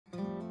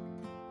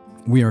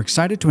We are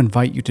excited to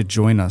invite you to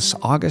join us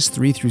August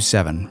 3 through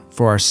 7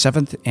 for our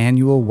 7th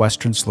annual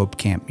Western Slope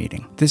Camp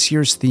meeting. This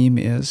year's theme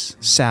is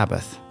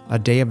Sabbath, a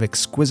day of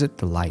exquisite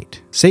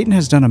delight. Satan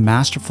has done a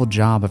masterful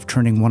job of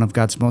turning one of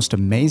God's most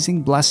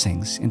amazing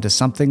blessings into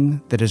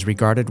something that is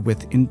regarded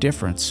with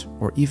indifference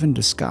or even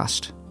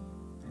disgust.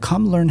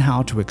 Come learn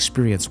how to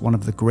experience one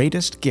of the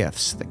greatest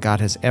gifts that God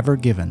has ever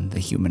given the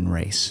human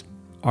race.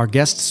 Our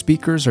guest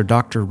speakers are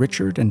Dr.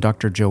 Richard and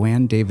Dr.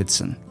 Joanne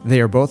Davidson. They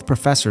are both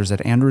professors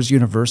at Andrews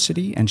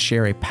University and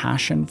share a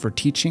passion for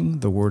teaching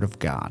the Word of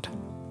God.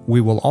 We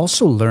will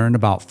also learn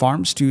about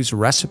Farm Stew's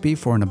recipe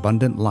for an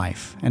abundant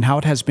life and how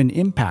it has been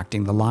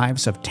impacting the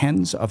lives of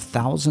tens of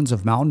thousands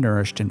of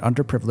malnourished and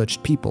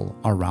underprivileged people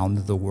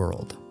around the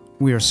world.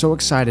 We are so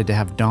excited to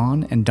have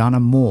Don and Donna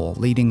Moule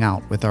leading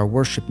out with our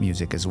worship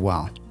music as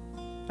well.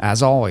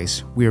 As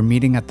always, we are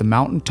meeting at the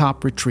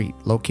Mountaintop Retreat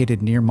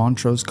located near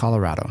Montrose,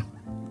 Colorado.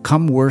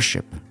 Come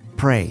worship,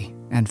 pray,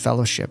 and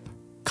fellowship.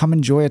 Come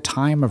enjoy a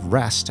time of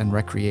rest and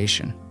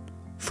recreation.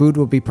 Food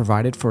will be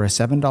provided for a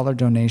 $7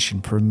 donation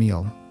per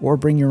meal, or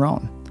bring your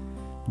own.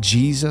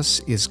 Jesus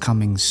is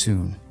coming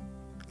soon.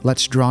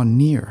 Let's draw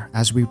near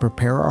as we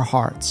prepare our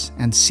hearts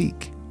and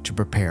seek to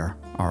prepare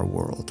our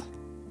world.